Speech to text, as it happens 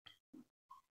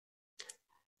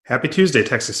Happy Tuesday,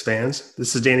 Texas fans.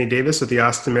 This is Danny Davis with the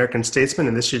Austin American Statesman,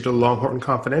 and this is your Longhorn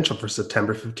Confidential for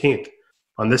September 15th.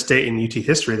 On this date in UT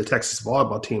history, the Texas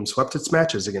volleyball team swept its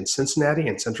matches against Cincinnati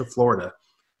and Central Florida.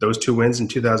 Those two wins in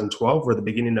 2012 were the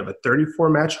beginning of a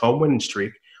 34-match home winning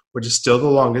streak, which is still the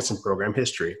longest in program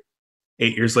history.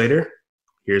 8 years later,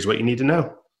 here's what you need to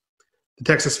know. The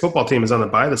Texas football team is on the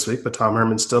bye this week, but Tom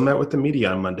Herman still met with the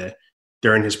media on Monday.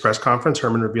 During his press conference,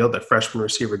 Herman revealed that freshman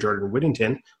receiver Jordan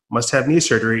Whittington must have knee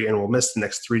surgery and will miss the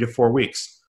next 3 to 4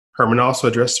 weeks. Herman also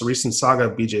addressed the recent saga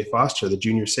of B.J. Foster, the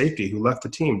junior safety who left the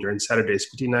team during Saturday's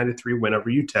 59-3 win over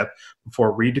UTEP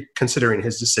before reconsidering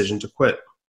his decision to quit.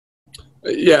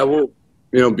 Yeah, well,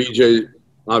 B.J.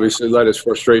 obviously let his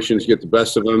frustrations get the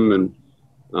best of him and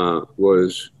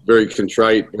was very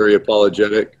contrite, very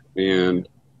apologetic, and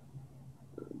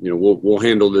we'll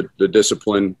handle the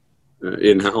discipline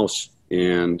in-house.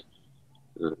 And,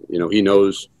 he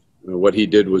knows what he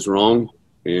did was wrong,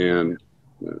 and,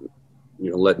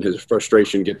 letting his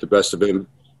frustration get the best of him.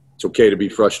 It's okay to be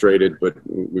frustrated, but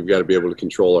we've got to be able to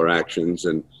control our actions.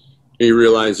 And he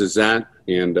realizes that,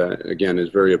 and, again, is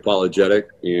very apologetic,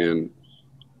 and,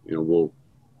 we'll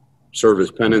serve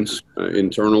his penance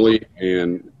internally,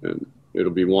 and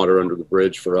it'll be water under the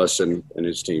bridge for us and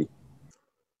his team.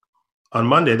 On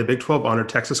Monday, the Big 12 honored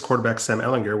Texas quarterback Sam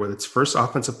Ehlinger with its first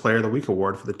Offensive Player of the Week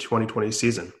award for the 2020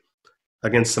 season.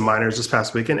 Against the Miners this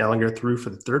past weekend, Ehlinger threw for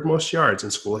the third most yards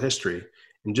in school history.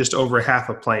 In just over half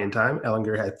of playing time,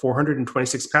 Ehlinger had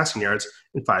 426 passing yards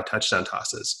and 5 touchdown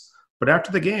tosses. But after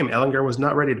the game, Ehlinger was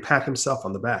not ready to pat himself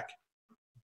on the back.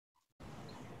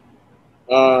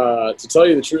 To tell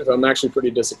you the truth, I'm actually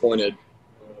pretty disappointed.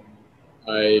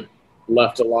 I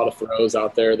left a lot of throws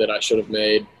out there that I should have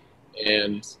made.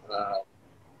 And,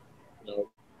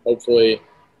 hopefully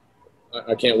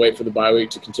I can't wait for the bye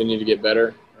week to continue to get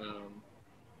better.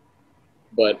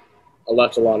 But I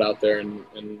left a lot out there, and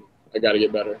I got to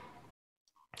get better.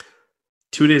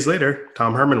 2 days later,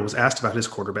 Tom Herman was asked about his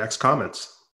quarterback's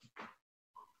comments.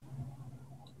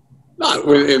 Not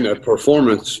in the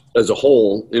performance as a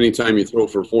whole. Anytime you throw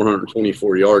for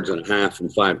 424 yards and a half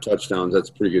and 5 touchdowns, that's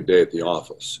a pretty good day at the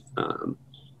office.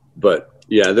 But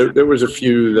yeah, there was a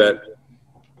few that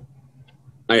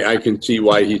I can see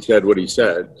why he said what he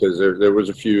said, because there was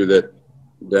a few that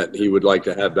he would like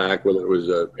to have back, whether it was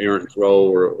an errant throw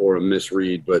or a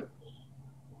misread. But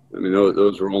I mean,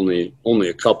 those were only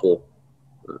a couple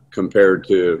compared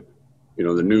to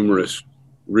the numerous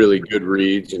really good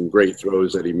reads and great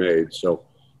throws that he made. So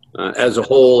as a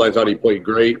whole, I thought he played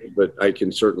great, but I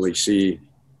can certainly see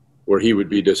where he would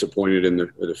be disappointed in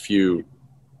the few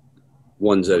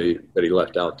ones that he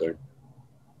left out there.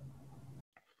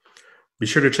 Be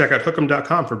sure to check out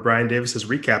Hook'em.com for Brian Davis's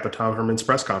recap of Tom Herman's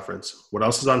press conference. What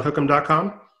else is on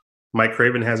Hook'em.com? Mike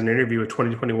Craven has an interview with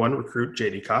 2021 recruit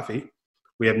J.D. Coffey.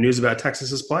 We have news about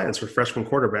Texas's plans for freshman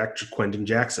quarterback Ja'Quinden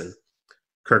Jackson.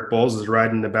 Kirk Bohls is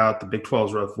writing about the Big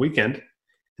 12's rough weekend.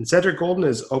 And Cedric Golden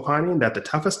is opining that the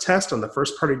toughest test on the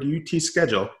first part of UT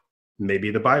schedule may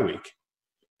be the bye week.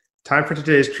 Time for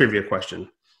today's trivia question.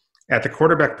 At the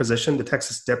quarterback position, the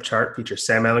Texas depth chart features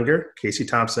Sam Ehlinger, Casey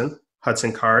Thompson,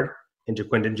 Hudson Card, and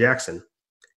Ja'Quinden Jackson.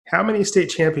 How many state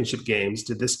championship games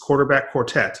did this quarterback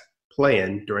quartet play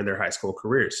in during their high school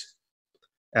careers?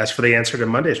 As for the answer to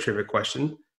Monday's trivia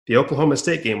question, the Oklahoma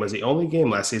State game was the only game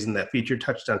last season that featured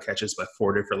touchdown catches by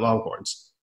 4 different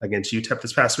Longhorns. Against UTEP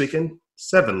this past weekend,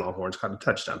 7 Longhorns caught a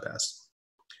touchdown pass.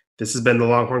 This has been the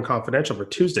Longhorn Confidential for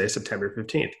Tuesday, September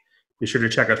 15th. Be sure to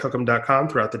check out Hook'em.com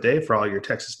throughout the day for all your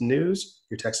Texas news,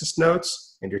 your Texas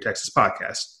notes, and your Texas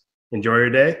podcasts. Enjoy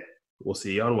your day. We'll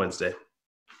see you on Wednesday.